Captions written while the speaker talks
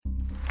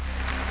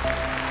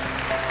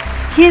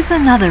Here's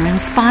another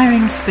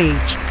inspiring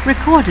speech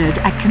recorded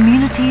at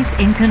Communities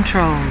in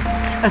Control,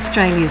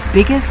 Australia's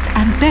biggest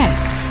and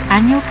best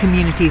annual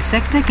community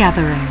sector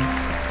gathering.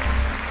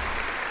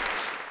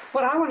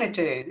 What I want to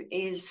do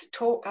is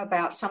talk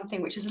about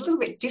something which is a little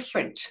bit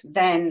different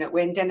than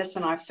when Dennis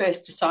and I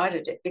first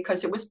decided it,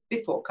 because it was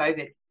before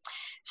COVID.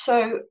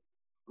 So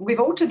we've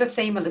altered the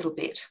theme a little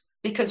bit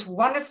because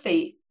one of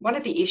the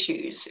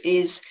issues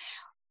is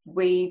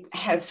we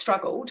have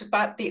struggled,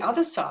 but the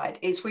other side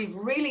is we've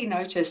really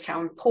noticed how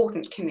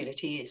important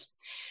community is.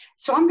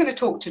 So I'm going to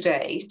talk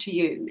today to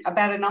you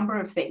about a number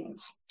of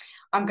things.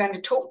 I'm going to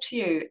talk to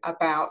you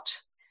about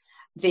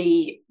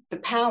the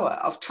power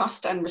of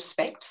trust and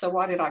respect. So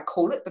why did I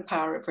call it the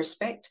power of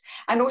respect?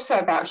 And also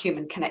about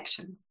human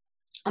connection.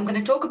 I'm going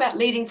to talk about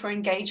leading for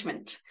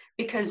engagement,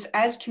 because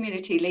as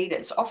community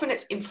leaders, often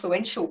it's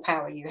influential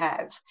power you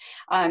have,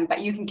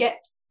 but you can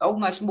get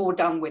almost more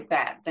done with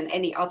that than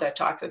any other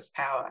type of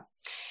power.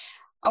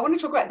 I want to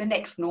talk about the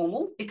next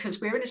normal, because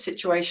we're in a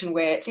situation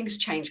where things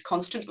change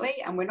constantly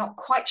and we're not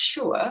quite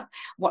sure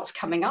what's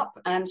coming up.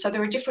 And so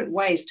there are different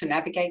ways to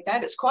navigate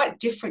that. It's quite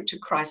different to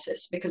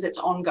crisis because it's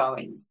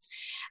ongoing.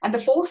 And the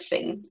fourth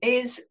thing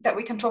is that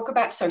we can talk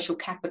about social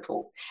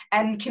capital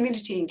and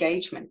community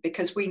engagement,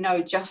 because we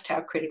know just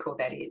how critical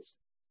that is.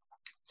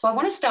 So I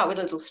want to start with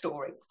a little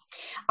story.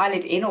 I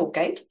live in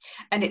Aldgate,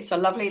 and it's a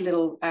lovely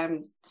little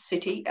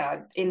city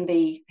in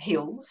the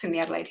hills, in the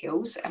Adelaide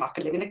Hills, and I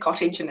can live in a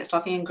cottage and it's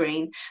lovely and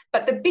green.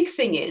 But the big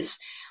thing is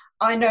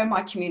I know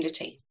my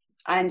community.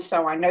 And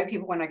so I know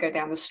people when I go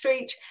down the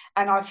street,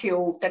 and I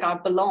feel that I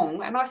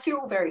belong and I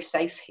feel very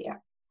safe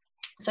here.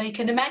 So you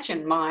can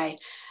imagine my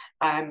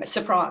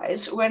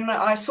surprise when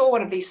I saw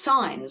one of these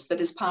signs that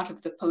is part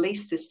of the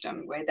police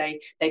system, where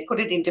they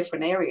put it in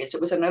different areas. It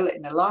was an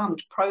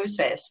alarmed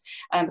process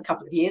a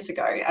couple of years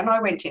ago. And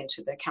I went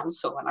into the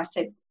council and I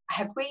said,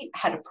 have we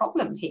had a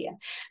problem here?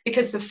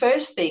 Because the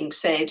first thing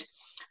said,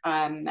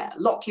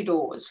 lock your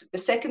doors. The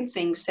second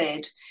thing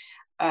said,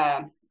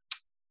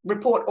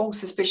 report all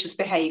suspicious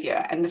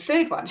behaviour. And the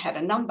third one had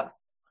a number.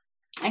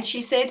 And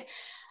she said,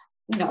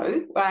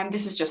 no,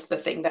 this is just the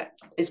thing that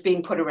is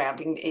being put around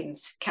in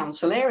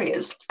council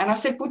areas. And I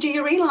said, well, do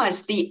you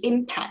realise the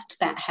impact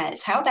that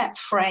has, how that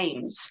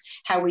frames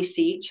how we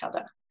see each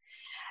other?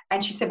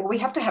 And she said, well, we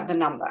have to have the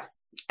number.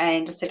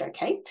 And I said,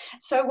 okay,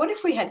 so what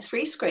if we had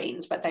 3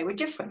 screens, but they were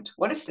different?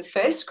 What if the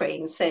first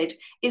screen said,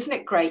 isn't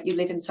it great you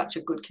live in such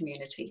a good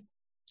community?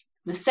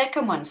 The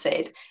second one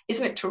said,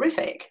 isn't it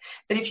terrific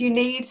that if you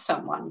need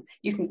someone,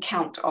 you can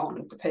count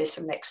on the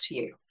person next to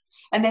you?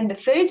 And then the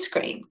third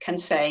screen can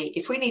say,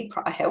 if we need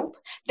help,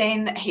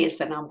 then here's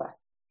the number.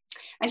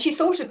 And she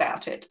thought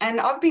about it. And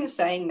I've been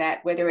saying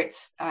that whether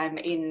it's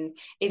in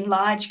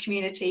large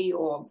community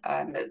or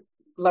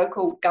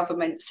local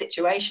government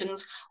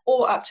situations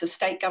or up to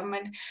state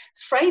government,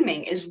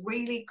 framing is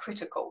really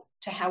critical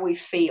to how we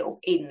feel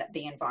in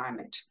the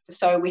environment.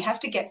 So we have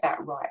to get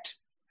that right.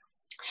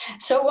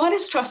 So why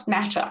does trust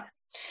matter?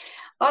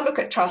 I look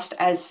at trust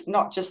as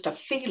not just a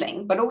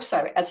feeling, but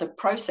also as a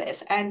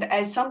process and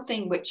as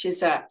something which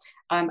is a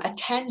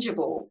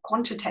tangible,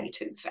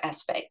 quantitative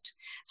aspect.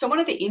 So one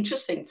of the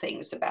interesting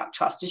things about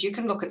trust is you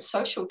can look at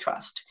social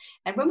trust.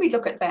 And when we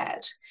look at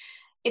that,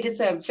 it is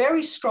a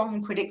very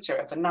strong predictor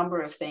of a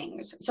number of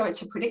things. So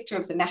it's a predictor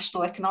of the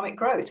national economic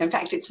growth. In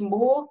fact, it's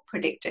more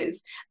predictive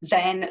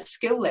than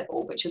skill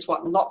level, which is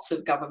what lots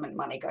of government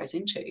money goes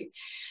into.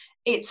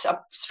 It's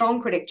a strong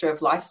predictor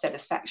of life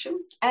satisfaction,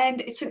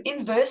 and it's an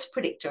inverse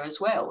predictor as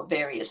well of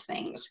various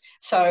things.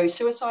 So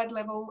suicide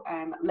level,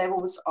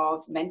 levels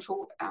of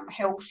mental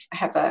health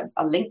have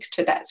a link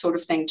to that sort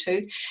of thing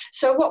too.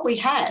 So what we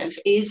have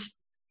is,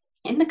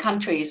 in the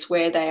countries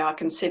where they are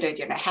considered,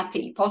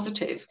 happy,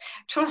 positive,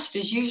 trust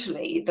is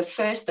usually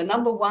the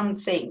number one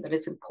thing that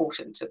is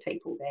important to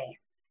people there.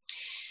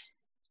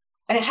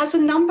 And it has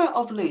a number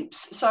of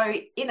loops. So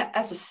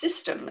as a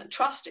system,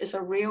 trust is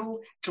a real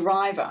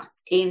driver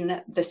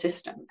in the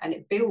system, and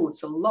it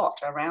builds a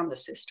lot around the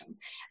system.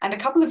 And a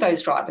couple of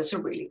those drivers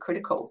are really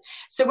critical.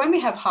 So when we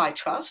have high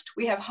trust,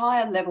 we have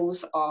higher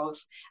levels of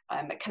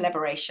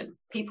collaboration.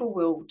 People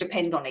will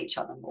depend on each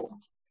other more.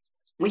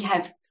 We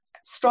have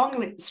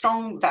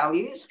strong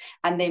values,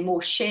 and they're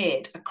more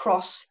shared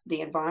across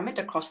the environment,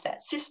 across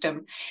that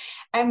system.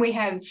 And we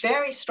have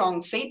very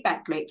strong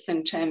feedback loops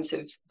in terms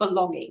of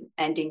belonging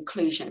and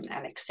inclusion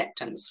and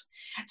acceptance.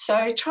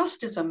 So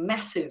trust is a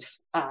massive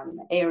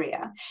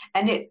area,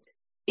 and it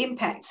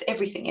impacts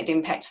everything. It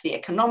impacts the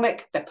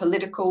economic, the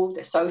political,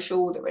 the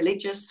social, the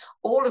religious,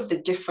 all of the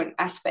different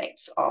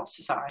aspects of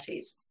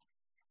societies.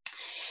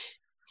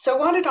 So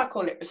why did I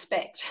call it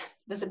respect?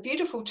 There's a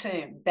beautiful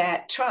term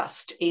that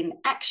trust in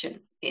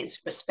action is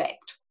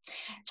respect.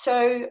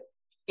 So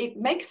it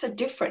makes a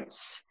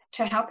difference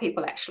to how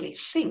people actually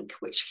think,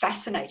 which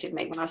fascinated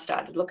me when I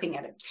started looking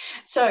at it.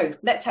 So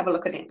let's have a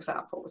look at an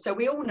example. So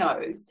we all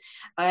know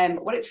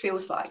what it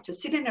feels like to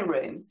sit in a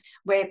room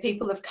where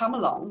people have come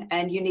along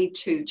and you need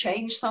to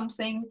change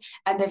something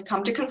and they've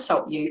come to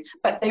consult you,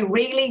 but they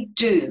really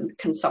do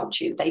consult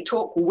you. They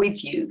talk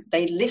with you,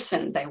 they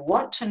listen, they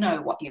want to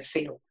know what you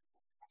feel.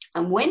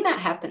 And when that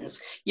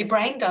happens, your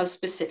brain does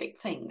specific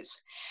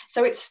things.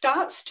 So it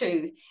starts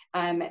to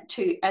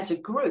as a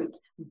group,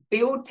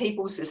 build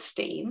people's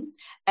esteem,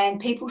 and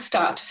people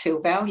start to feel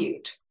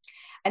valued.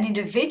 And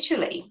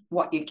individually,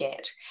 what you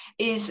get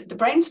is the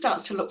brain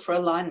starts to look for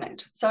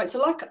alignment. So it's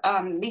like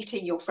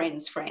meeting your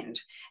friend's friend.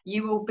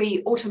 You will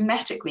be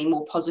automatically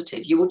more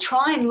positive. You will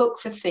try and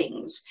look for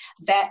things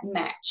that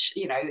match,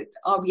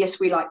 oh, yes,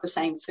 we like the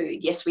same food.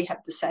 Yes, we have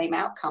the same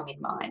outcome in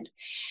mind.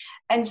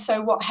 And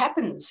so what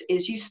happens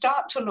is you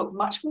start to look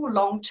much more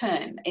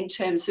long-term in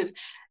terms of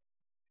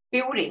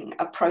building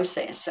a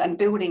process and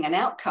building an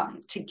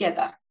outcome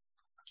together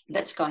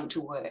that's going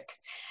to work.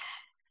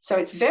 So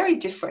it's very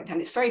different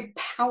and it's very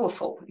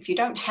powerful. If you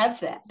don't have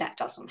that, that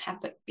doesn't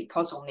happen.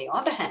 Because on the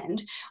other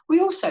hand,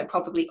 we also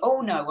probably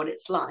all know what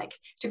it's like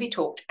to be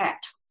talked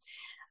at.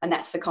 And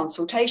that's the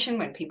consultation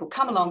when people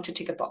come along to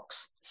tick a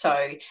box.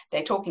 So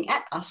they're talking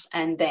at us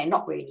and they're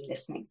not really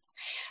listening.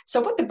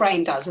 So what the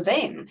brain does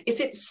then is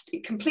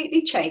it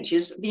completely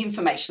changes the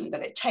information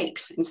that it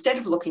takes. Instead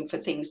of looking for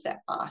things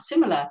that are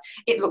similar,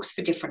 it looks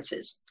for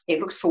differences. It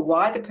looks for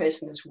why the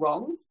person is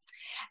wrong.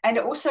 And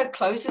it also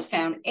closes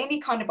down any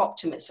kind of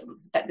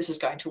optimism that this is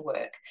going to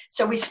work.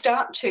 So we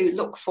start to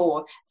look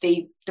for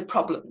the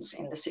problems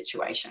in the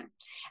situation.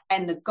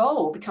 And the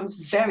goal becomes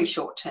very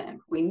short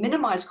term. We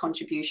minimize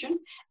contribution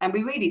and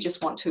we really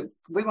just want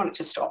it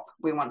to stop.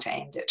 We want to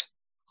end it.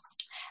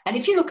 And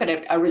if you look at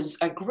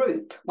a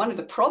group, one of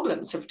the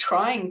problems of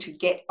trying to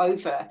get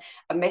over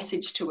a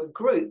message to a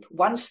group,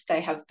 once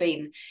they have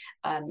been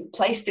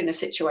placed in a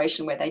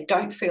situation where they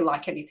don't feel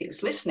like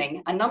anything's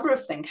listening, a number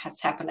of things has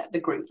happened at the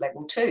group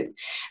level too.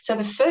 So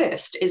the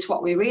first is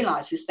what we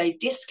realize is they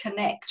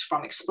disconnect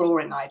from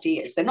exploring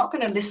ideas. They're not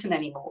going to listen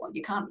anymore.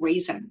 You can't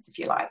reason, if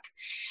you like.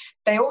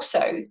 They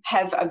also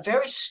have a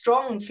very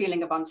strong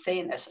feeling of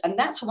unfairness. And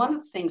that's one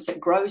of the things that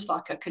grows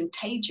like a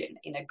contagion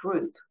in a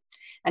group.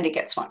 And it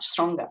gets much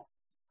stronger.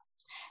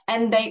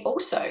 And they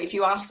also, if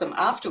you ask them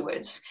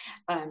afterwards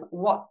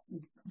what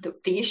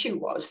the issue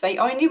was, they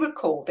only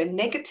recall the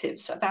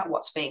negatives about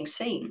what's being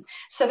seen.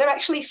 So they're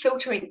actually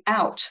filtering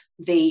out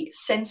the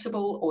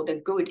sensible or the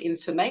good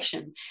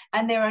information,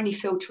 and they're only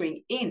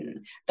filtering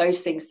in those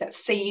things that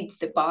feed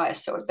the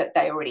bias or that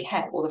they already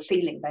have, or the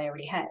feeling they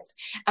already have.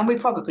 And we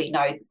probably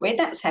know where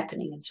that's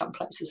happening in some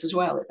places as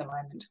well at the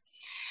moment.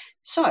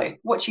 So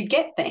what you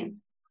get then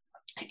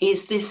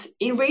is this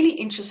really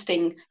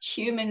interesting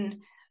human,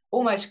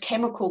 almost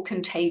chemical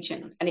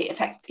contagion. And in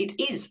fact, it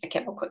is a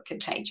chemical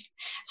contagion.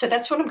 So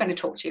that's what I'm going to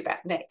talk to you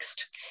about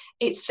next.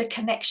 It's the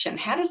connection.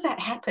 How does that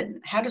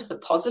happen? How does the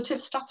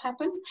positive stuff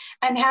happen?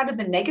 And how do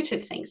the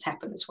negative things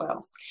happen as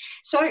well?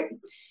 So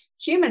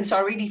humans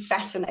are really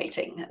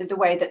fascinating, the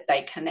way that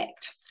they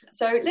connect.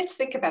 So let's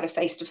think about a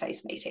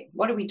face-to-face meeting.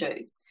 What do?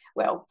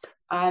 Well,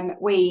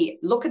 we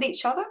look at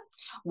each other,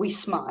 we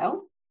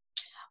smile,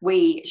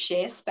 we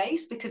share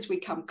space because we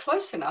come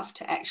close enough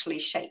to actually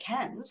shake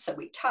hands. So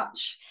we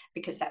touch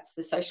because that's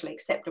the socially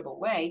acceptable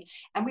way.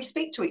 And we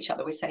speak to each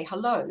other. We say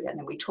hello and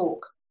then we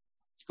talk.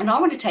 And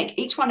I want to take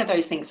each one of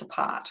those things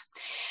apart.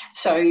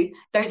 So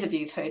those of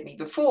you who've heard me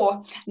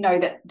before know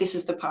that this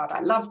is the part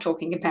I love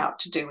talking about,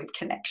 to do with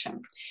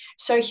connection.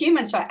 So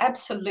humans are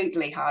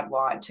absolutely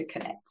hardwired to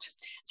connect.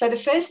 So the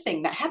first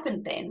thing that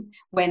happened then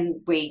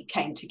when we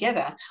came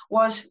together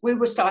was we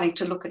were starting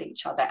to look at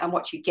each other. And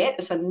what you get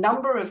is a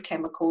number of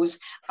chemicals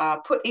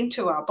put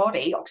into our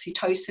body: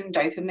 oxytocin,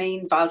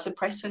 dopamine,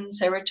 vasopressin,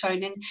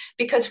 serotonin,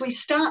 because we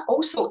start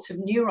all sorts of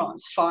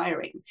neurons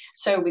firing.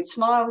 So with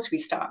smiles, we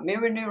start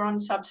mirror neuron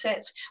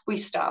subsets. We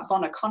start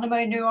von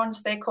Economo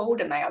neurons, they're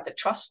called, and they are the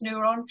trust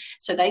neuron.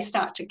 So they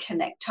start to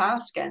connect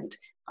task and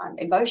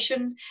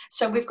emotion.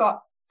 So we've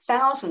got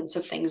thousands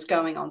of things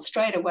going on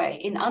straight away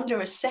in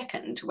under a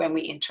second when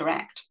we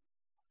interact.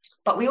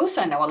 But we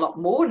also know a lot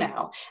more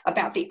now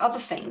about the other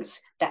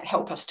things that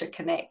help us to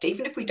connect,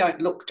 even if we don't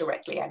look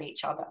directly at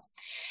each other.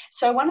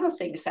 So one of the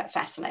things that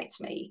fascinates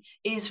me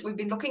is we've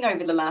been looking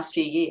over the last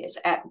few years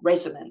at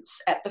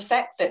resonance, at the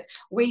fact that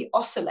we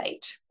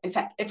oscillate. In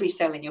fact, every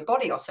cell in your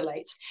body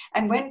oscillates.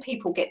 And when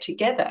people get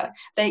together,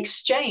 they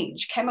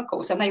exchange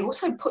chemicals and they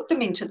also put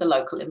them into the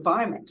local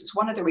environment. It's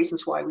one of the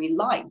reasons why we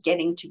like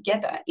getting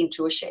together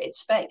into a shared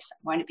space.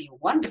 Won't it be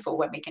wonderful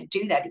when we can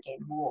do that again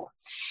more?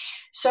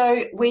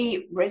 So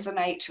we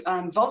resonate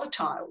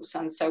volatiles.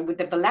 And so with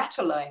the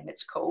volatilome,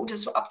 it's called,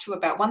 is up to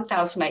about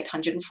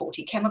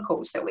 1,840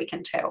 chemicals that we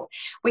can tell.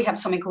 We have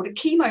something called a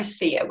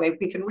chemosphere, where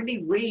we can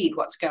really read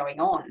what's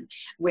going on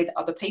with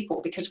other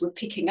people because we're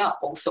picking up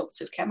all sorts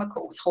of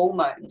chemicals,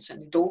 hormones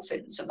and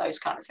endorphins and those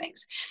kind of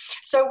things.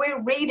 So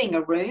we're reading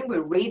a room,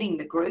 we're reading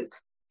the group,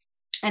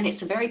 and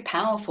it's very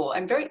powerful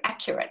and very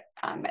accurate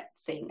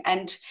thing.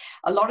 And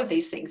a lot of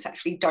these things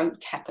actually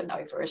don't happen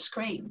over a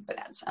screen, but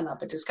that's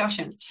another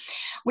discussion.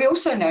 We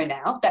also know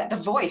now that the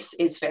voice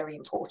is very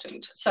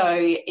important. So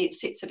it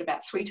sits at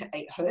about 3 to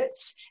 8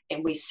 hertz,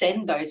 and we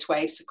send those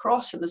waves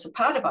across, and there's a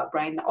part of our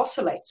brain that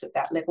oscillates at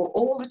that level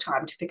all the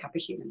time to pick up a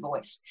human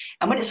voice.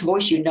 And when it's a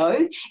voice you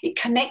know, it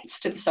connects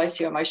to the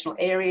socio-emotional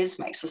areas,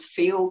 makes us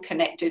feel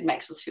connected,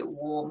 makes us feel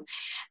warm,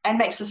 and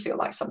makes us feel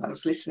like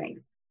someone's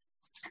listening.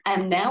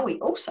 And now we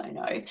also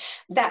know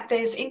that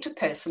there's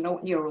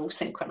interpersonal neural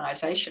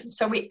synchronization.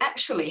 So we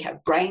actually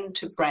have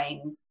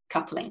brain-to-brain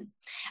coupling,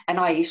 and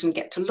I even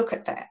get to look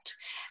at that.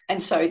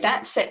 And so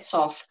that sets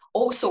off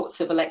all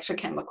sorts of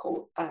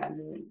electrochemical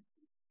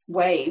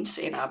waves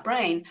in our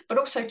brain, but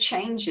also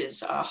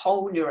changes our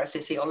whole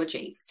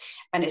neurophysiology.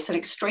 And it's an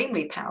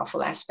extremely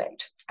powerful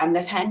aspect. And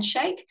that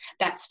handshake,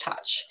 that's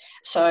touch.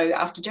 So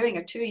after doing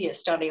a 2-year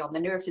study on the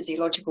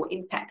neurophysiological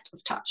impact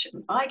of touch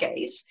and eye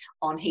gaze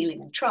on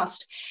healing and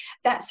trust,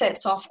 that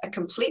sets off a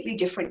completely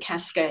different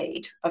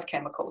cascade of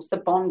chemicals. The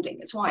bonding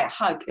is why a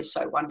hug is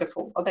so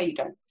wonderful, although you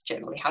don't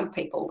generally hug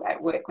people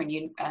at work when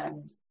you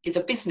is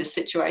a business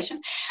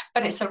situation,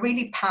 but it's a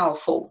really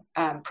powerful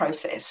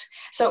process.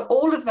 So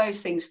all of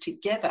those things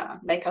together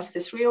make us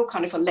this real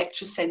kind of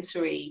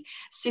electrosensory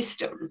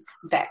system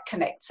that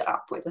connects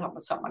up with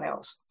someone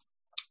else.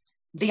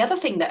 The other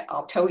thing that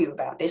I'll tell you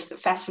about this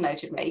that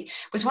fascinated me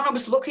was when I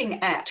was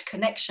looking at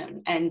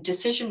connection and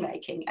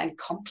decision-making and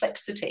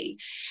complexity,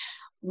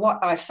 what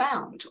I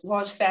found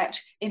was that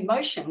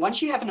emotion,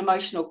 once you have an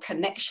emotional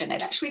connection,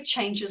 it actually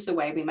changes the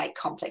way we make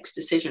complex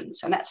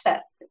decisions. And that's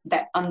that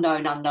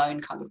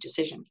unknown kind of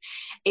decision.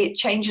 It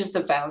changes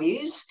the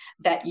values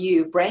that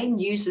your brain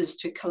uses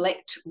to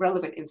collect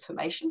relevant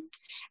information.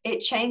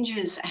 It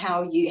changes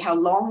how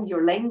long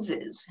your lens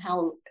is,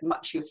 how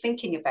much you're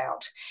thinking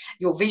about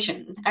your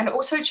vision, and it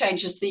also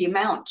changes the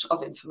amount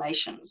of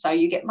information. So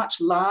you get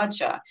much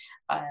larger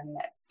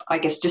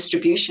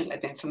distribution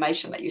of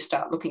information that you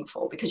start looking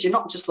for, because you're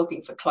not just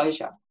looking for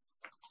closure.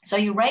 So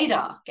your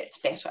radar gets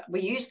better.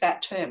 We use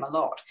that term a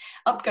lot.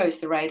 Up goes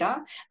the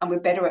radar, and we're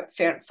better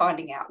at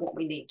finding out what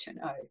we need to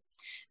know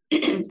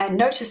and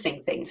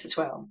noticing things as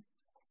well.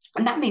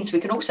 And that means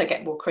we can also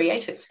get more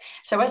creative.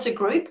 So as a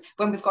group,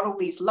 when we've got all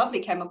these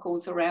lovely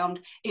chemicals around,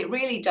 it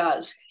really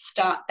does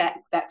start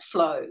that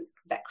flow,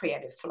 that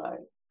creative flow.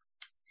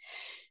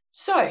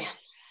 So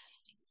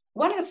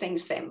one of the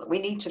things then that we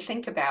need to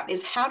think about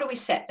is, how do we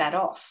set that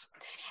off?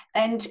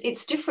 And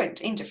it's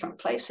different in different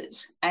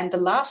places. And the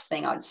last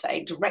thing I'd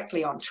say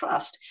directly on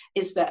trust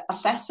is that a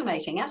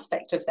fascinating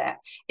aspect of that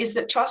is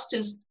that trust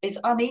is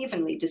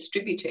unevenly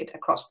distributed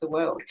across the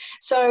world.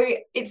 So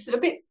it's a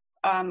bit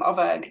of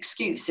an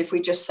excuse if we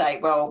just say,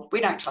 well,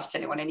 we don't trust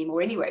anyone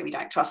anymore anyway. We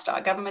don't trust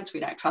our governments. We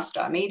don't trust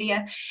our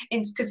media.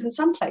 Because in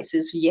some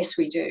places, yes,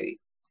 we do.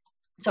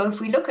 So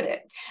if we look at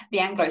it, the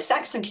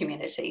Anglo-Saxon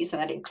communities,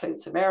 and that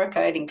includes America,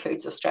 it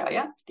includes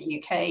Australia,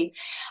 the UK,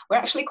 we're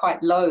actually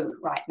quite low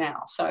right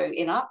now. So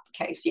in our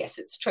case, yes,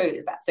 it's true,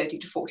 about 30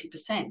 to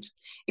 40%.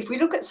 If we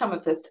look at some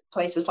of the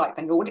places like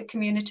the Nordic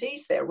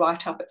communities, they're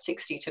right up at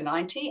 60 to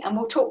 90, and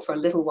we'll talk for a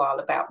little while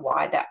about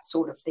why that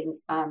sort of thing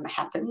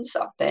happens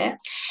up there.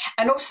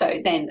 And also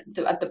then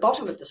at the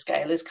bottom of the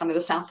scale is kind of the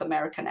South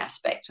American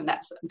aspect, and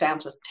that's down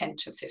to 10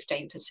 to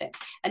 15%.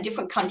 And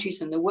different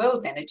countries in the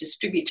world then are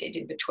distributed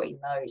in between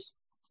those.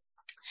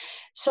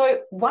 So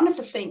one of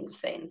the things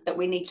then that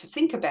we need to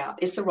think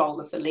about is the role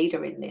of the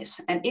leader in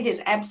this. And it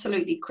is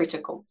absolutely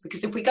critical,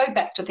 because if we go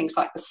back to things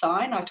like the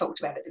sign I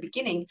talked about at the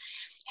beginning,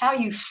 how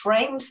you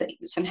frame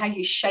things and how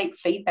you shape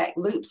feedback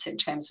loops in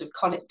terms of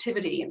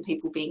connectivity and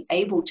people being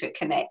able to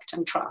connect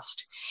and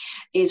trust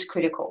is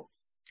critical.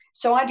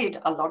 So I did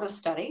a lot of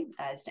study,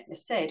 as Nick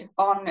said,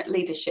 on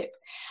leadership,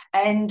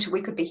 and we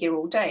could be here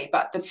all day,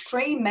 but the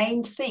 3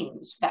 main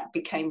things that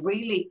became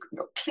really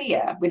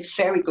clear with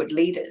very good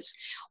leaders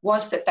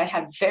was that they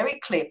had very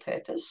clear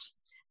purpose,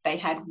 they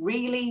had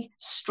really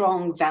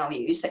strong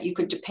values that you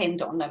could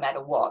depend on no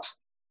matter what,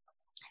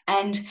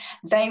 and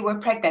they were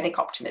pragmatic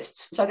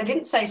optimists. So they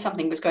didn't say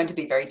something was going to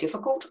be very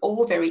difficult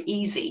or very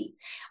easy.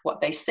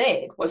 What they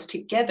said was,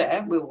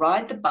 together we'll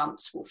ride the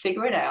bumps, we'll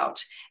figure it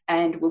out,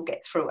 and we'll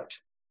get through it.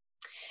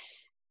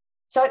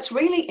 So it's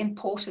really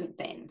important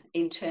then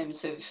in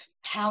terms of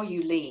how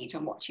you lead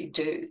and what you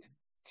do.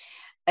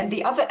 And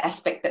the other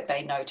aspect that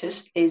they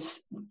noticed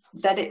is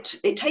that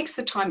it takes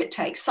the time it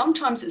takes.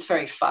 Sometimes it's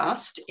very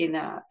fast in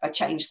a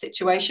change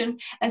situation,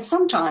 and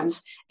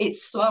sometimes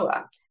it's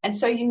slower. And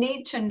so you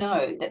need to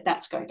know that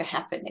that's going to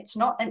happen. It's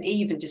not an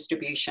even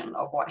distribution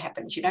of what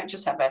happens. You don't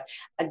just have a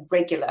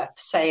regular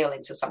sail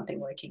into something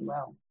working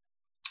well.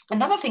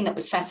 Another thing that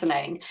was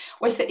fascinating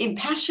was that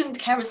impassioned,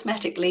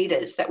 charismatic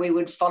leaders that we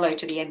would follow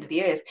to the end of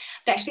the earth,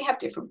 they actually have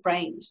different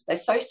brains. Their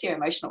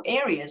socio-emotional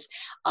areas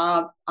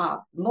are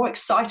more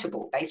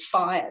excitable. They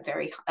fire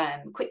very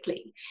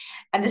quickly.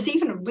 And there's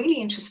even a really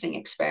interesting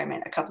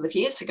experiment a couple of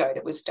years ago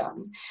that was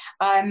done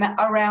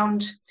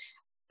around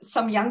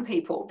some young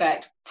people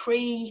that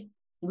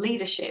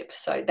leadership,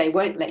 so they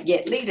weren't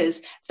yet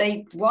leaders,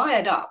 they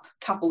wired up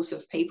couples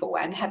of people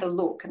and had a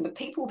look, and the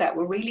people that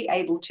were really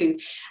able to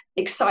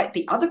excite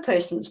the other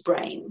person's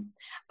brain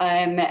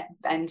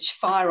and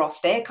fire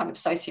off their kind of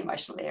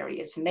socio-emotional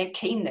areas and their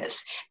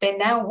keenness, they're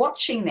now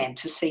watching them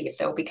to see if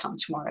they'll become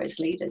tomorrow's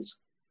leaders.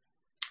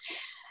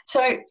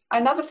 So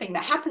another thing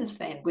that happens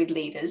then with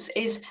leaders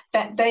is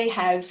that they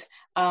have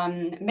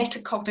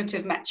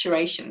metacognitive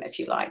maturation, if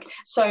you like.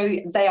 So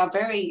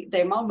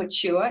they're more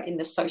mature in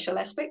the social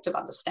aspect of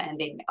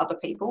understanding other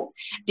people,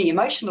 the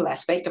emotional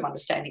aspect of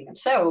understanding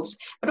themselves,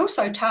 but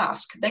also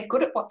task. They're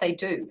good at what they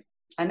do,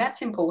 and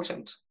that's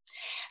important.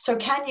 So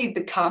can you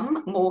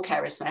become more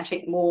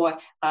charismatic, more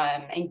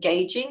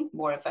engaging,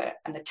 more of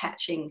an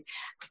attaching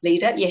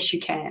leader? Yes, you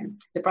can.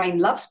 The brain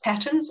loves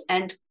patterns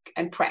and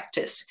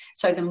practice.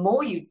 So the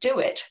more you do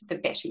it, the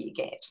better you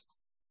get.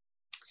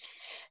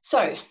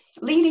 So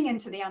leading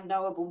into the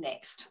unknowable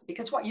next,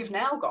 because what you've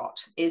now got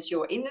is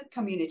you're in a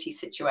community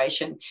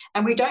situation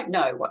and we don't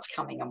know what's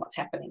coming and what's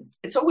happening.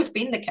 It's always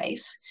been the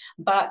case,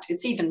 but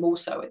it's even more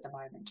so at the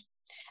moment.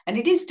 And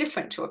it is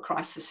different to a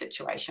crisis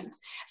situation.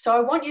 So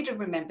I want you to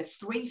remember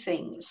 3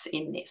 things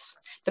in this.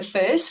 The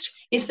first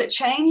is that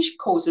change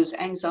causes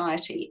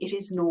anxiety. It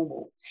is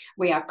normal.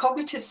 We are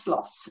cognitive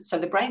sloths. So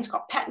the brain's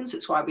got patterns.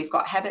 It's why we've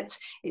got habits.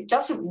 It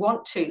doesn't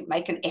want to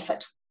make an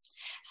effort.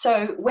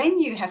 So when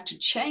you have to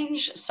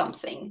change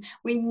something,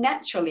 we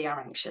naturally are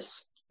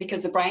anxious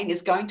because the brain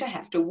is going to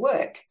have to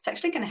work. It's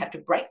actually going to have to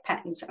break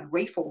patterns and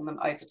reform them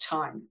over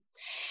time.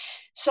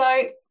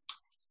 So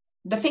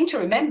the thing to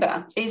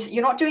remember is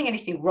you're not doing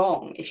anything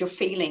wrong if you're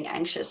feeling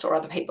anxious or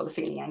other people are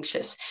feeling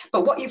anxious.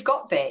 But what you've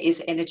got there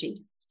is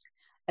energy.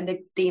 And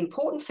the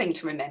important thing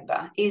to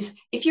remember is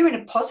if you're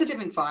in a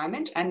positive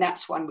environment, and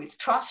that's one with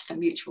trust and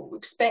mutual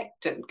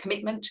respect and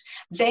commitment,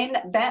 then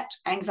that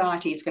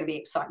anxiety is going to be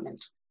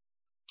excitement.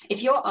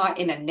 If you are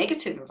in a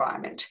negative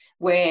environment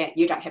where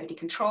you don't have any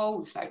control,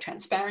 there's no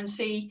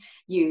transparency,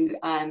 you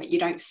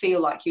don't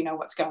feel like you know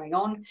what's going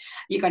on,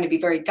 you're going to be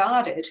very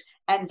guarded,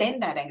 and then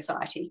that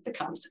anxiety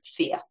becomes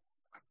fear.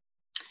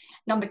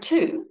 Number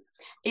 2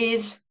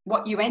 is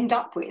what you end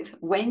up with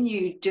when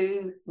you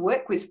do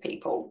work with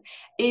people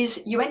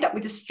is you end up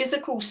with this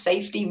physical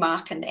safety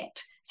marker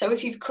net. So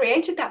if you've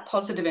created that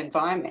positive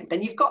environment,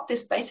 then you've got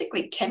this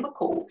basically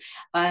chemical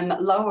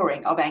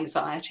lowering of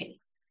anxiety.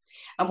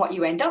 And what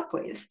you end up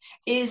with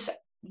is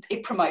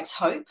it promotes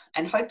hope,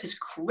 and hope is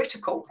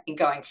critical in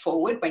going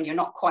forward when you're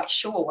not quite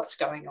sure what's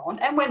going on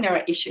and when there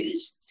are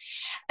issues.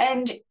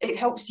 And it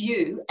helps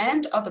you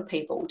and other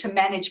people to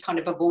manage kind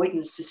of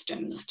avoidance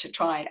systems to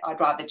try,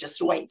 I'd rather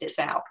just wait this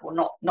out or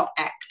not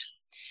act.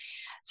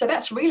 So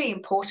that's really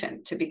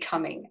important to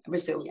becoming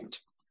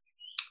resilient.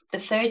 The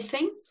third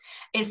thing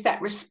is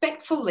that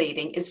respectful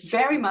leading is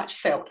very much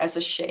felt as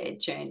a shared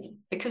journey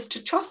because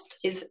to trust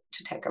is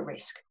to take a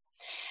risk.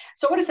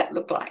 So what does that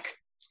look like?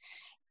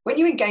 When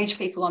you engage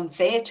people on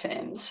their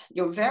terms,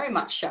 you're very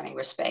much showing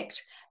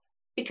respect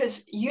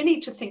because you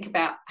need to think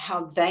about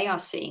how they are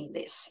seeing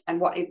this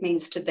and what it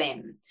means to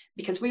them.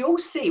 Because we're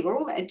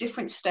all at a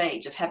different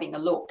stage of having a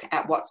look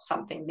at what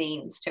something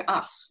means to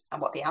us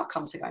and what the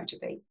outcomes are going to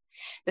be.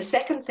 The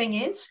second thing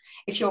is,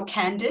 if you're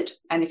candid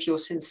and if you're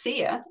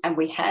sincere, and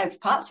we have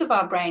parts of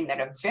our brain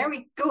that are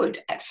very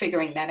good at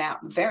figuring that out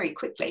very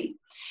quickly,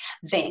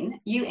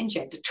 then you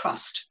engender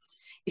trust.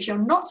 If you're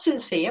not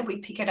sincere, we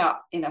pick it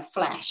up in a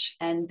flash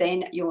and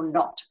then you're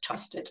not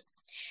trusted.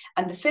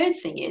 And the third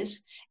thing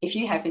is, if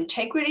you have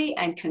integrity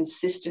and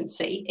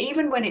consistency,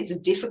 even when it's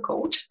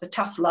difficult, the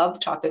tough love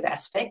type of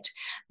aspect,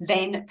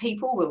 then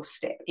people will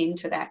step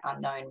into that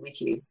unknown with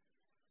you.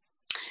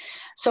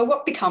 So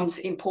what becomes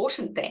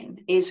important then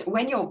is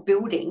when you're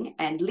building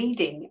and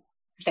leading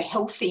the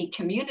healthy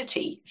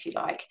community, if you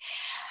like,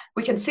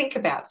 we can think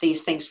about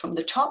these things from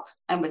the top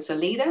and with the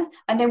leader,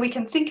 and then we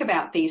can think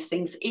about these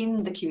things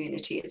in the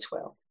community as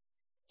well.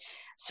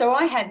 So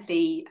I had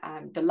the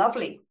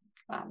lovely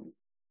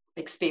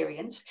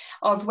experience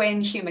of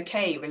when Fiona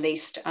Kerr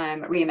released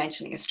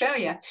Reimagining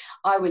Australia.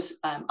 I was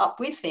up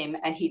with him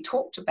and he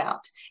talked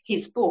about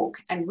his book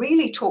and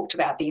really talked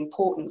about the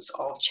importance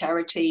of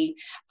charity,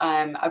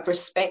 of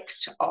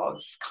respect,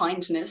 of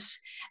kindness,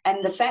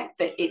 and the fact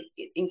that it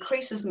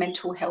increases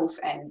mental health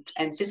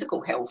and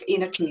physical health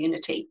in a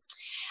community.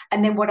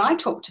 And then what I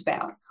talked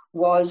about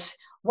was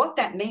what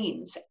that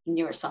means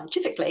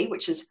neuroscientifically,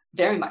 which is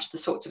very much the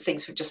sorts of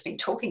things we've just been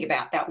talking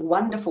about, that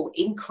wonderful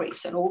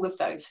increase in all of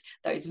those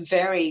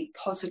very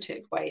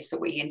positive ways that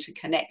we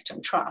interconnect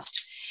and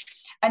trust.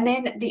 And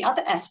then the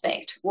other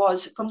aspect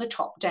was from the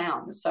top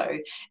down. So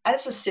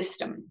as a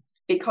system,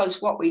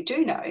 because what we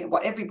do know,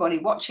 what everybody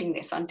watching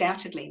this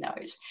undoubtedly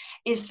knows,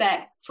 is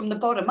that from the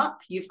bottom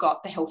up, you've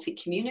got the healthy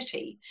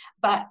community,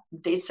 but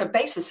there's a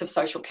basis of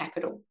social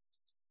capital.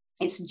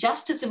 It's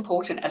just as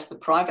important as the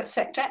private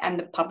sector and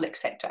the public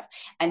sector.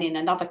 And in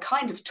another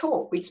kind of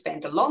talk, we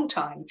spend a long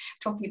time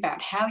talking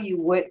about how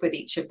you work with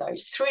each of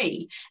those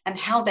 3 and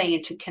how they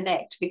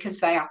interconnect, because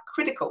they are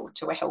critical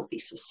to a healthy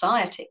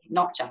society,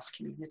 not just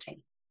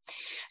community.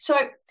 So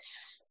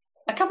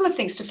A couple of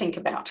things to think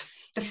about.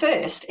 The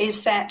first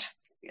is that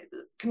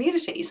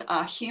communities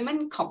are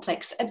human,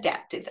 complex,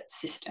 adaptive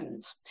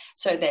systems.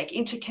 So they're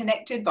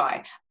interconnected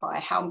by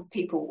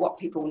what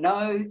people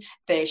know.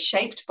 They're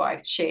shaped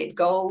by shared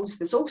goals.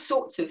 There's all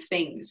sorts of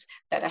things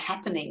that are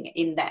happening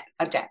in that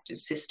adaptive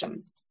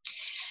system.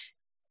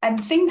 And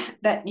the thing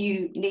that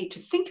you need to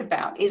think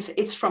about is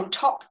it's from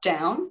top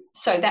down.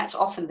 So that's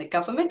often the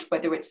government,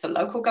 whether it's the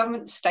local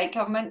government, the state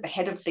government, the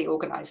head of the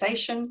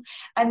organisation.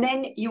 And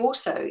then you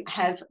also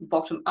have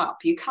bottom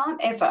up. You can't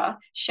ever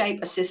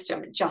shape a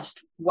system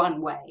just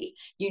one way.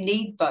 You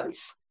need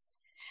both.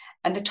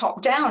 And the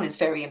top down is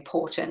very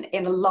important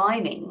in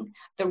aligning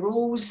the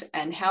rules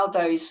and how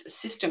those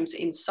systems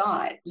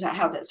inside,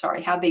 how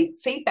the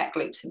feedback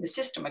loops in the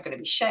system are going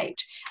to be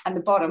shaped. And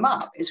the bottom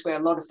up is where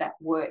a lot of that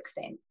work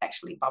then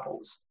actually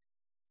bubbles.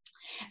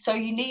 So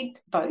you need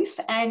both.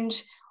 And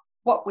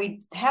what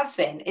we have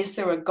then is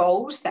there are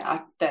goals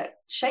that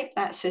shape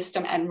that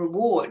system and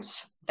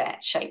rewards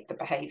that shape the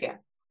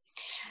behaviour.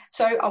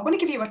 So I want to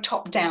give you a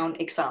top-down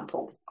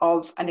example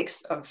of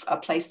a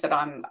place that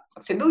I'm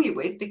familiar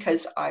with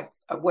because I've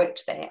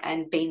worked there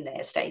and been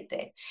there, stayed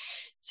there.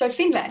 So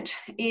Finland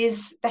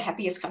is the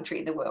happiest country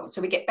in the world.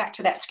 So we get back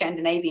to that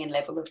Scandinavian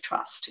level of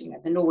trust,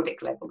 the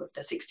Nordic level of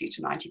the 60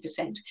 to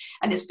 90%.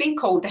 And it's been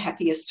called the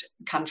happiest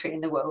country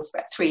in the world for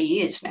about 3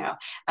 years now.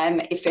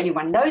 If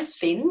anyone knows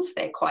Finns,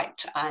 they're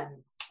quite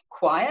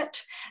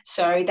quiet.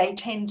 So they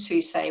tend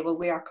to say, well,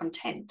 we are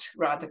content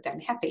rather than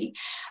happy.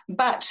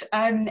 But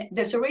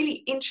there's a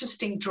really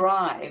interesting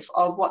drive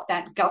of what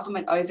that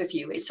government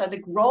overview is. So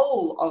the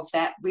role of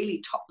that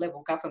really top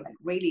level government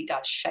really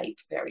does shape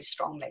very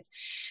strongly.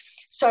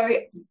 So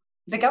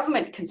the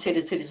government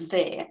considers it is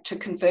there to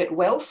convert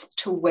wealth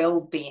to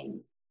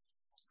well-being.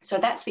 So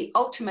that's the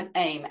ultimate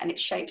aim, and it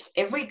shapes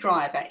every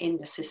driver in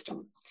the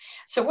system.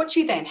 So what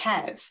you then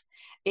have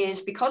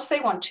is, because they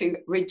want to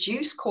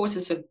reduce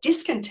causes of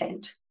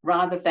discontent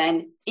rather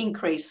than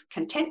increase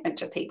contentment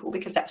to people,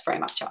 because that's very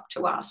much up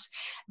to us,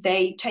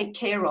 they take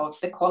care of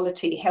the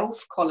quality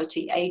health,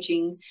 quality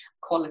aging,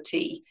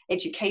 quality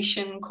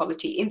education,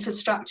 quality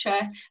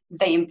infrastructure.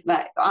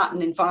 Art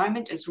and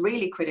environment is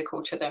really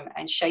critical to them,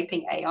 and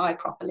shaping AI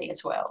properly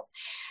as well.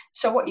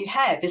 So what you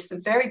have is the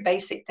very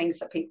basic things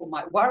that people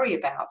might worry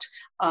about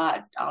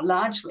are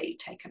largely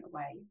taken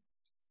away.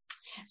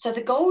 So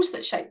the goals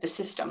that shape the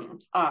system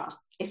are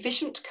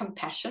efficient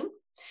compassion.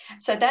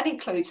 So that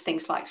includes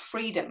things like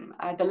freedom,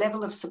 the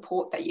level of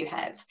support that you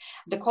have,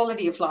 the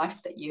quality of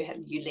life that you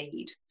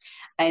lead,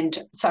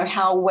 and so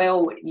how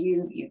well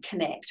you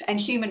connect, and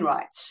human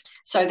rights.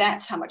 So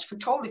that's how much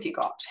control have you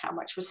got? How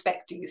much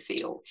respect do you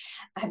feel?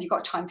 Have you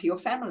got time for your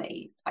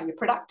family? Are you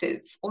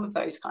productive? All of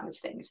those kind of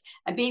things.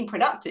 And being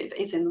productive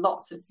is in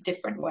lots of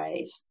different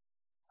ways.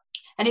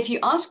 And if you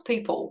ask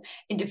people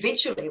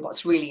individually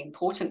what's really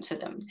important to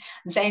them,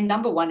 then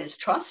number one is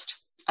trust.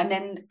 And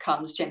then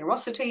comes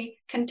generosity,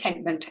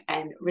 contentment,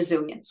 and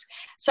resilience.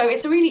 So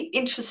it's a really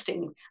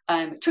interesting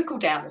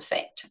trickle-down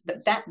effect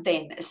that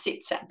then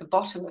sits at the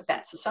bottom of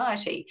that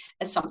society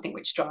as something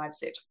which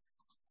drives it.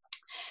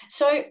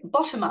 So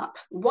bottom up,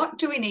 what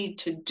do we need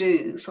to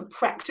do for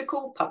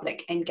practical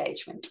public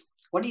engagement?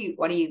 What do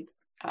you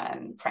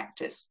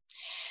practice?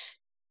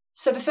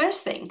 So the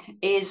first thing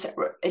is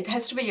it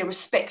has to be a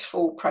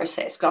respectful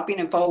process. I've been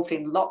involved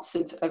in lots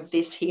of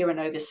this here and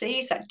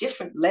overseas at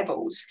different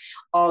levels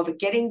of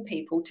getting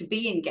people to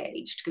be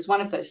engaged. Because one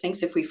of those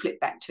things, if we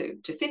flip back to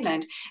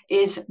Finland,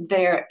 is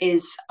there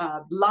is a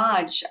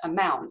large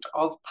amount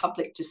of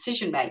public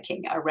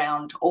decision-making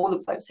around all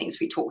of those things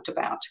we talked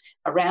about,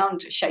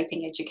 around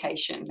shaping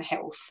education,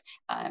 health,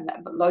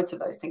 but loads of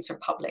those things are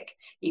public,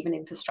 even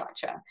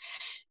infrastructure.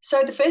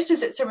 So the first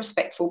is it's a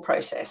respectful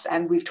process,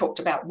 and we've talked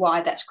about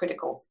why that's critical.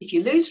 If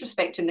you lose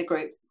respect in the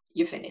group,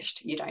 you're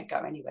finished. You don't go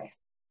anywhere.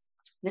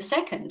 The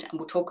second, and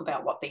we'll talk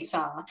about what these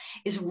are,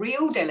 is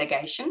real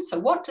delegation. So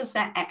what does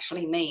that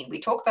actually mean? We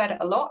talk about it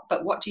a lot,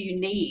 but what do you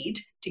need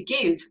to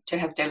give to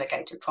have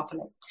delegated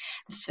properly?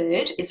 The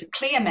third is a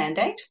clear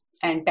mandate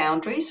and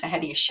boundaries. So how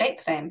do you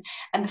shape them?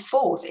 And the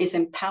fourth is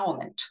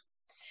empowerment.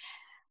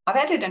 I've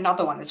added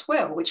another one as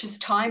well, which is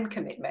time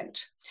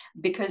commitment,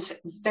 because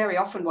very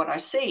often what I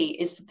see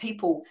is the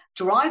people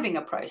driving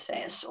a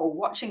process or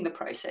watching the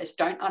process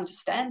don't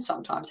understand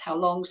sometimes how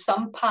long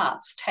some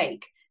parts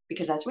take,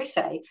 because as we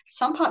say,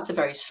 some parts are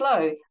very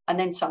slow and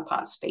then some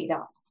parts speed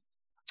up.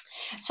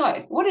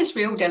 So what is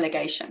real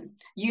delegation?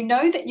 You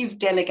know that you've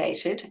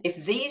delegated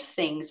if these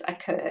things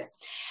occur,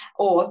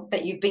 or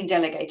that you've been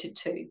delegated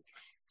to.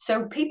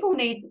 So people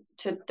need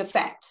the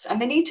facts, and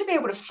they need to be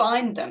able to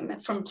find them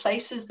from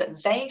places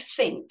that they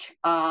think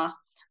are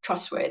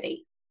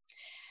trustworthy.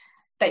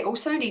 They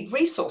also need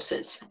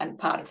resources, and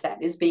part of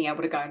that is being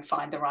able to go and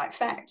find the right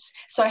facts.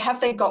 So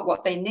have they got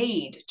what they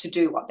need to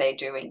do what they're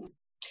doing?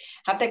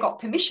 Have they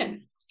got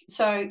permission?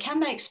 So can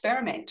they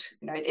experiment?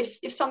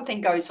 If something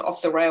goes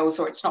off the rails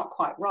or it's not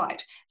quite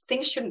right,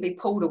 things shouldn't be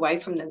pulled away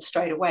from them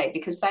straight away,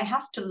 because they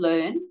have to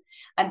learn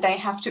and they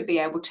have to be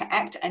able to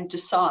act and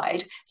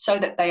decide so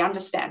that they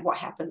understand what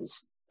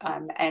happens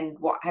and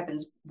what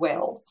happens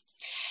well.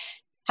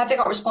 Have they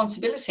got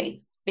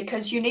responsibility?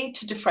 Because you need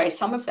to defray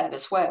some of that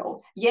as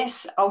well.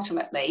 Yes,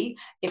 ultimately,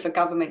 if a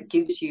government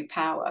gives you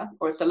power,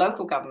 or if the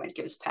local government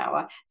gives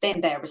power,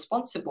 then they're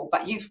responsible,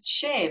 but you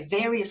share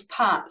various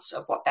parts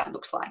of what that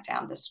looks like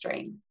down the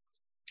stream.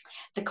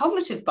 The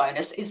cognitive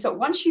bonus is that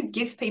once you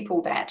give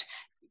people that,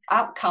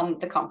 out come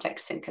the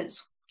complex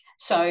thinkers.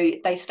 So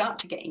they start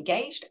to get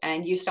engaged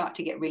and you start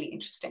to get really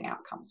interesting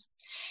outcomes.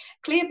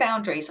 Clear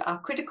boundaries are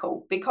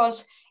critical,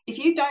 because if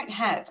you don't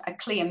have a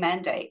clear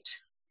mandate,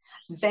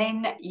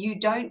 then you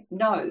don't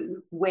know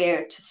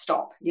where to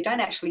stop. You're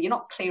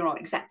not clear on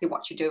exactly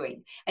what you're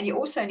doing. And you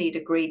also need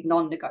agreed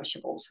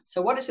non-negotiables.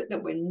 So what is it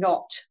that we're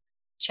not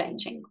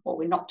changing or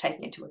we're not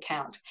taking into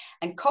account?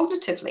 And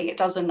cognitively, it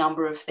does a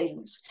number of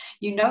things.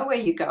 You know where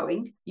you're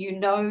going, you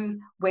know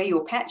where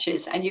your patch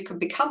is, and you can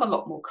become a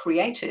lot more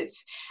creative.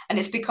 And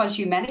it's because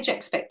you manage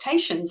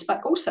expectations,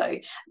 but also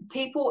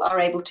people are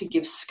able to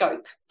give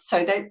scope.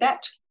 So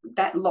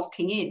that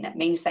locking in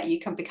means that you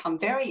can become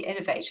very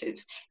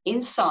innovative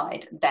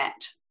inside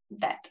that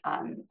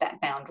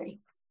boundary.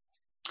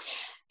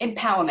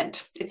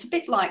 Empowerment. It's a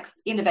bit like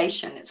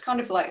innovation. It's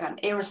kind of like an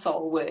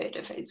aerosol word.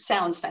 It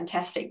sounds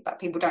fantastic, but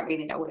people don't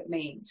really know what it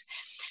means.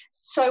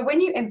 So when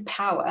you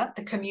empower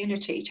the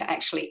community to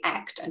actually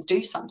act and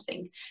do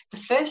something, the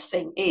first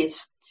thing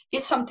is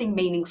something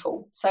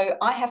meaningful. So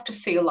I have to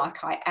feel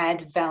like I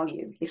add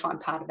value if I'm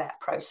part of that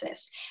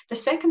process. The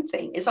second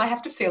thing is I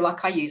have to feel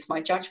like I use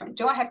my judgment.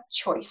 Do I have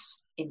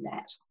choice in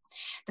that?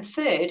 The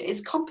third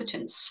is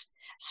competence.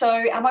 So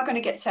am I going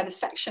to get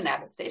satisfaction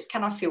out of this?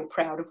 Can I feel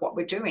proud of what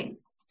we're doing?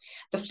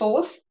 The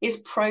fourth is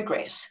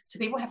progress. So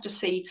people have to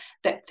see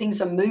that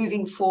things are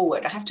moving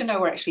forward. I have to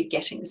know we're actually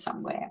getting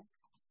somewhere.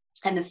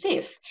 And the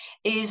fifth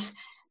is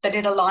that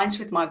it aligns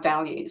with my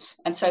values.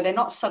 And so they're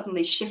not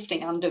suddenly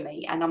shifting under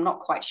me and I'm not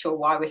quite sure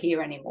why we're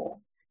here anymore.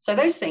 So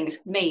those things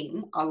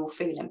mean I will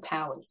feel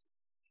empowered.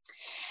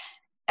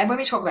 And when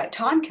we talk about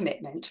time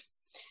commitment,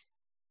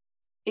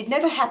 it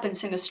never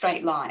happens in a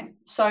straight line.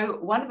 So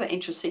one of the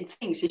interesting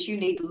things is you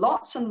need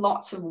lots and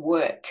lots of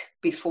work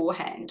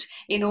beforehand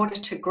in order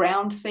to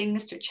ground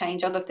things, to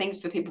change other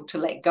things, for people to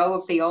let go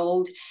of the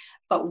old.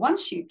 But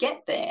once you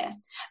get there,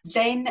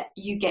 then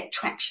you get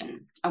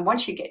traction. And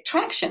once you get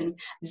traction,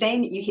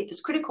 then you hit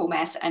this critical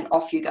mass and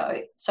off you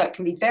go. So it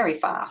can be very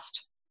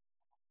fast.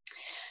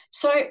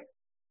 So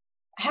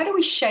how do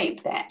we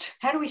shape that?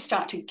 How do we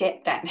start to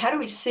get that? And how do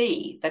we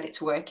see that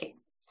it's working?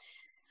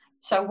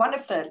 So one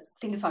of the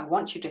things I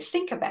want you to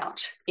think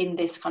about in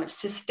this kind of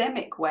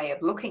systemic way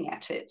of looking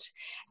at it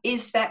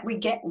is that we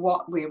get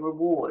what we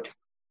reward.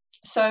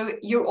 So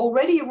you're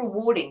already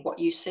rewarding what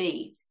you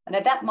see. And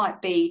that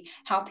might be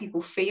how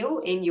people feel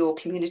in your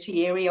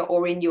community area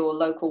or in your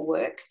local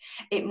work.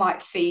 It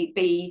might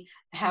be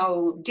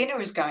how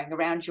dinner is going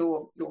around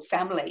your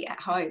family at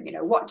home. You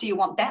know, what do you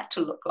want that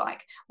to look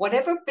like?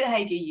 Whatever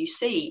behavior you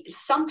see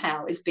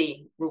somehow is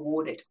being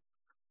rewarded.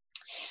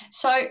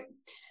 So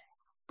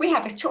we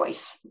have a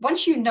choice.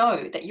 Once you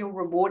know that you're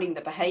rewarding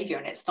the behavior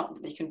and it's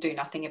not that you can do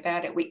nothing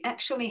about it, we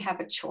actually have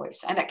a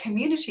choice. And at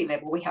community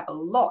level, we have a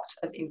lot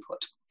of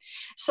input.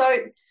 So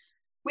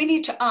we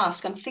need to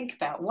ask and think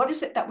about, what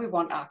is it that we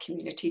want our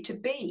community to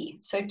be?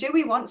 So do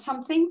we want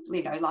something,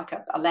 you know, like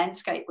a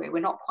landscape where we're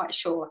not quite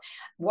sure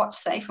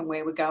what's safe and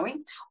where we're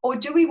going? Or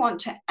do we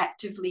want to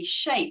actively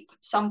shape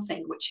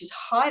something which is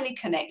highly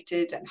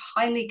connected and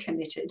highly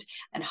committed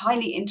and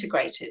highly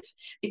integrative?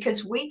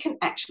 Because we can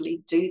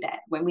actually do that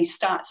when we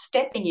start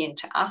stepping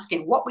into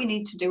asking what we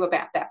need to do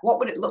about that. What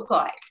would it look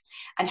like?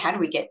 And how do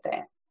we get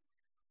there?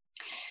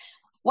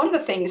 One of the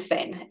things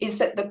then is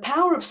that the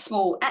power of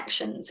small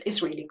actions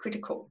is really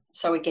critical.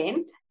 So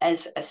again,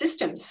 as a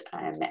systems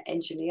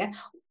engineer,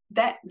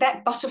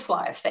 that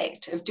butterfly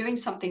effect of doing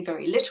something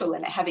very little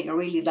and it having a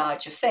really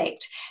large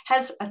effect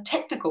has a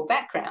technical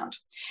background.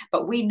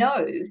 But we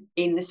know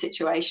in the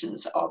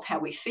situations of how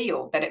we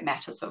feel that it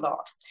matters a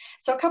lot.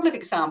 So a couple of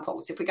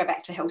examples. If we go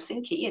back to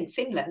Helsinki in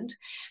Finland,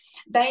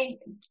 they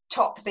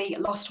top the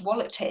lost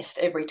wallet test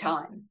every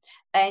time.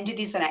 And it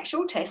is an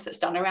actual test that's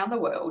done around the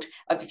world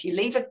of if you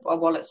leave a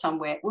wallet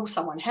somewhere, will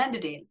someone hand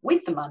it in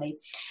with the money?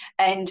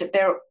 And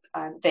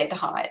they're the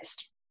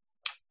highest.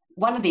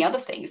 One of the other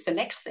things, the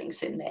next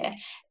things in there,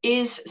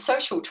 is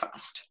social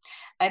trust.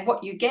 And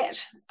what you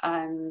get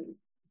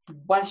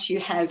once you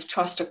have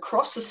trust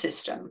across the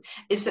system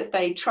is that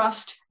they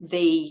trust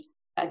the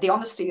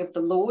honesty of the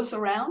laws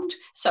around.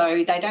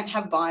 So they don't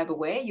have buyer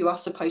beware. You are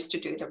supposed to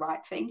do the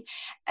right thing.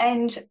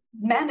 And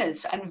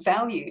manners and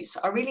values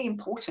are really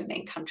important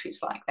in countries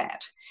like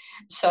that.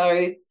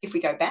 So if we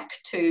go back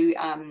to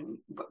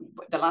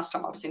the last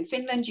time I was in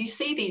Finland, you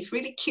see these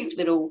really cute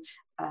little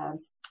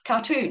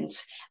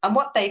cartoons. And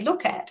what they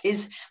look at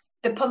is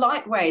the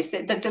polite ways,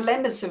 the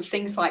dilemmas of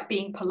things like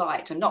being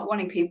polite and not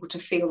wanting people to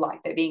feel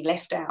like they're being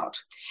left out.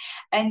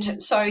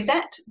 And so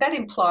that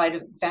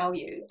implied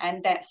value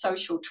and that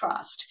social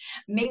trust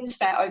means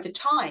that over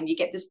time you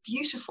get this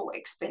beautiful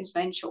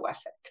exponential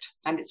effect,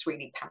 and it's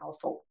really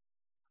powerful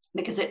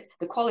because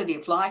the quality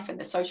of life and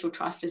the social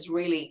trust is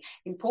really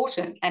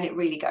important and it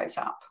really goes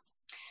up.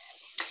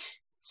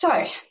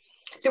 So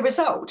The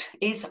result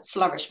is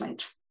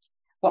flourishment.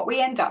 What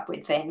we end up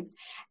with then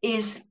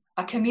is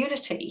a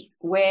community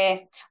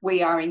where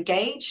we are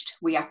engaged,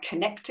 we are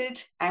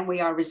connected, and we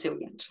are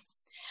resilient.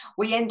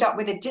 We end up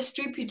with a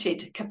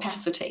distributed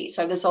capacity.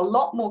 So there's a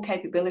lot more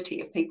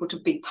capability of people to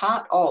be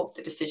part of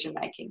the decision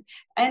making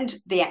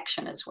and the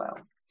action as well.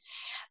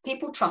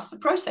 People trust the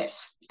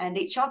process and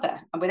each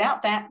other. And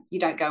without that, you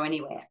don't go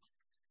anywhere.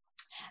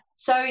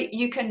 So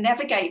you can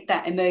navigate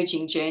that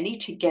emerging journey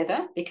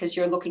together because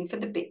you're looking for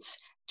the bits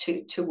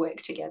to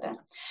work together.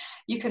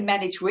 You can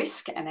manage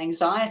risk and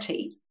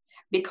anxiety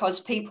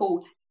because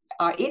people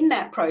are in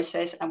that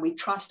process and we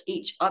trust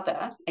each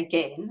other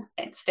again,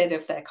 instead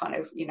of the kind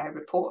of,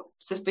 report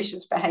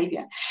suspicious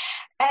behavior.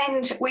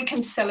 And we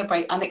can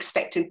celebrate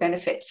unexpected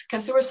benefits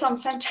because there are some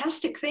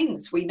fantastic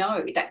things we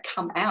know that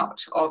come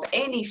out of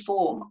any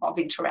form of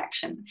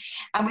interaction,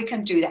 and we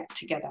can do that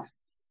together.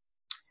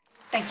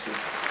 Thank you.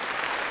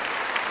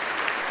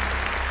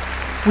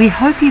 We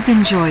hope you've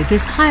enjoyed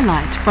this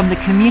highlight from the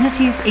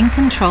Communities in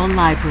Control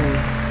Library.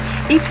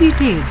 If you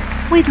did,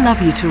 we'd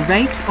love you to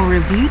rate or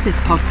review this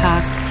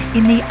podcast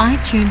in the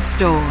iTunes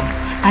Store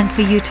and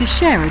for you to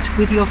share it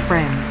with your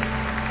friends.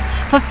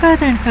 For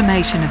further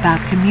information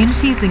about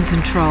Communities in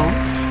Control,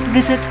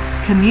 visit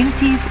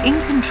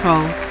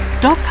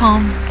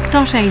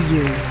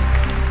communitiesincontrol.com.au.